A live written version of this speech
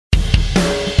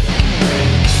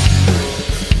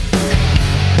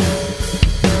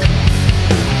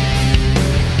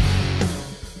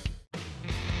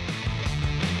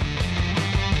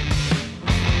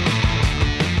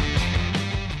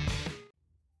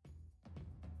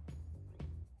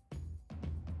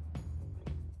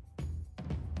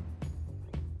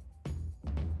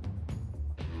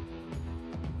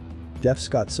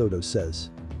Soto says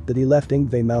that he left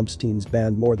Yngwie Malmsteen's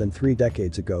band more than 3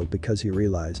 decades ago because he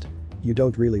realized, you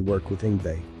don't really work with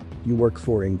Yngwie. You work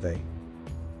for Yngwie.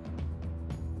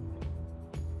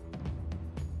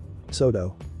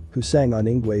 Soto, who sang on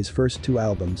Yngwie's first 2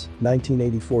 albums,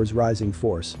 1984's Rising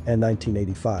Force and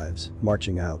 1985's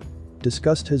Marching Out,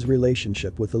 discussed his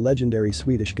relationship with the legendary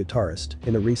Swedish guitarist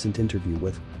in a recent interview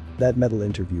with That Metal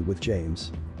Interview with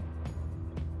James.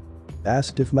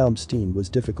 Asked if Malmsteen was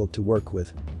difficult to work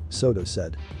with, Soto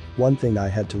said, "One thing I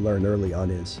had to learn early on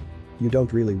is, you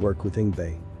don't really work with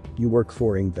Yngwie. You work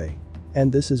for Yngwie.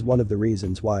 And this is one of the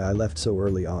reasons why I left so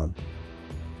early on.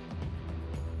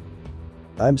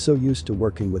 I'm so used to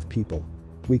working with people.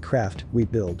 We craft, we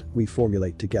build, we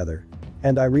formulate together.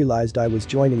 And I realized I was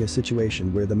joining a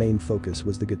situation where the main focus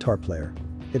was the guitar player.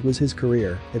 It was his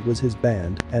career, it was his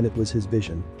band, and it was his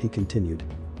vision," he continued.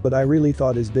 "But I really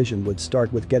thought his vision would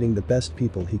start with getting the best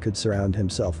people he could surround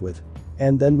himself with.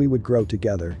 And then we would grow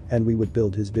together and we would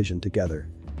build his vision together.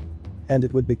 And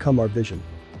it would become our vision.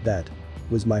 That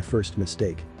was my first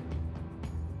mistake.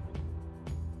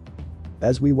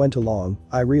 As we went along,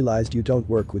 I realized you don't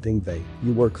work with Yngwie,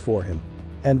 you work for him.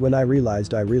 And when I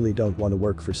realized I really don't want to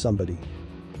work for somebody.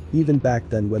 Even back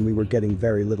then when we were getting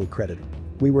very little credit.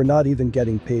 We were not even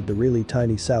getting paid the really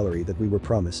tiny salary that we were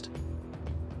promised.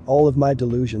 All of my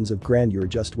delusions of grandeur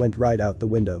just went right out the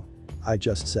window. I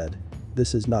just said,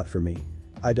 this is not for me.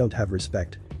 I don't have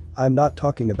respect. I'm not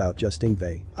talking about just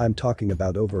Yngwie, I'm talking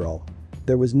about overall.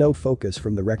 There was no focus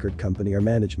from the record company or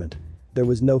management. There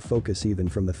was no focus even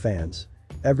from the fans.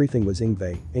 Everything was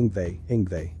Yngwie, Yngwie,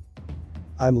 Yngwie.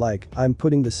 I'm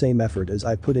putting the same effort as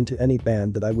I put into any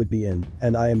band that I would be in,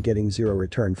 and I am getting zero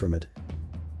return from it."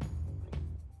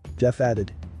 Jeff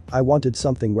added, "I wanted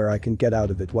something where I can get out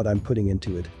of it what I'm putting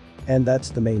into it. And that's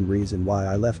the main reason why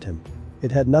I left him.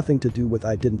 It had nothing to do with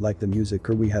I didn't like the music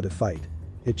or we had a fight.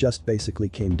 It just basically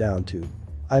came down to,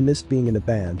 I missed being in a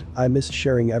band, I missed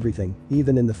sharing everything,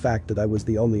 even in the fact that I was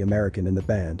the only American in the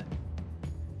band.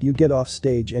 You get off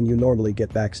stage and you normally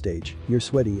get backstage, you're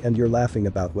sweaty and you're laughing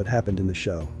about what happened in the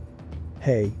show.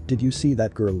 Hey, did you see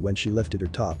that girl when she lifted her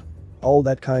top? All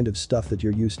that kind of stuff that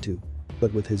you're used to.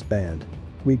 But with his band.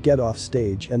 We'd get off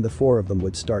stage and the 4 of them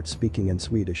would start speaking in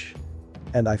Swedish.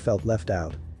 And I felt left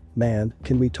out. Man,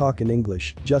 can we talk in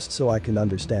English just so I can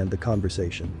understand the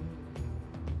conversation?"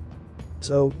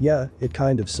 So, yeah, it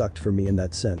kind of sucked for me in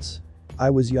that sense. I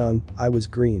was young, I was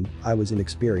green, I was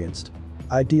inexperienced.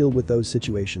 I deal with those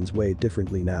situations way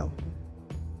differently now.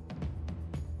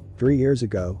 3 years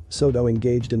ago, Soto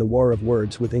engaged in a war of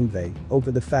words with Yngwie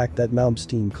over the fact that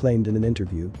Malmsteen claimed in an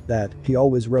interview that he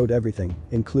always wrote everything,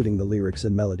 including the lyrics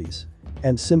and melodies.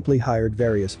 And simply hired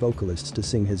various vocalists to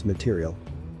sing his material.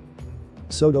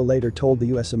 Soto later told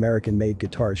the US American-made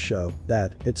Guitars show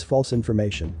that it's false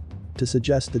information to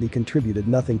suggest that he contributed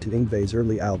nothing to Yngwie's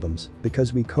early albums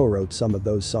because we co-wrote some of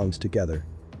those songs together.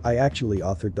 I actually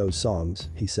authored those songs,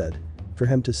 he said. For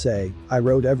him to say, I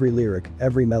wrote every lyric,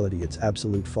 every melody, it's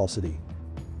absolute falsity.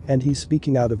 And he's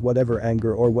speaking out of whatever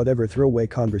anger or whatever throwaway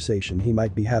conversation he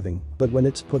might be having, but when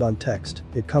it's put on text,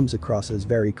 it comes across as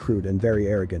very crude and very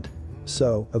arrogant.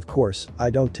 So, of course, I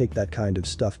don't take that kind of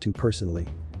stuff too personally.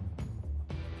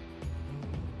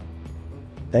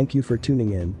 Thank you for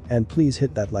tuning in, and please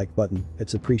hit that like button,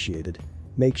 it's appreciated.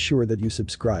 Make sure that you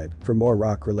subscribe for more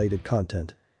rock-related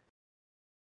content.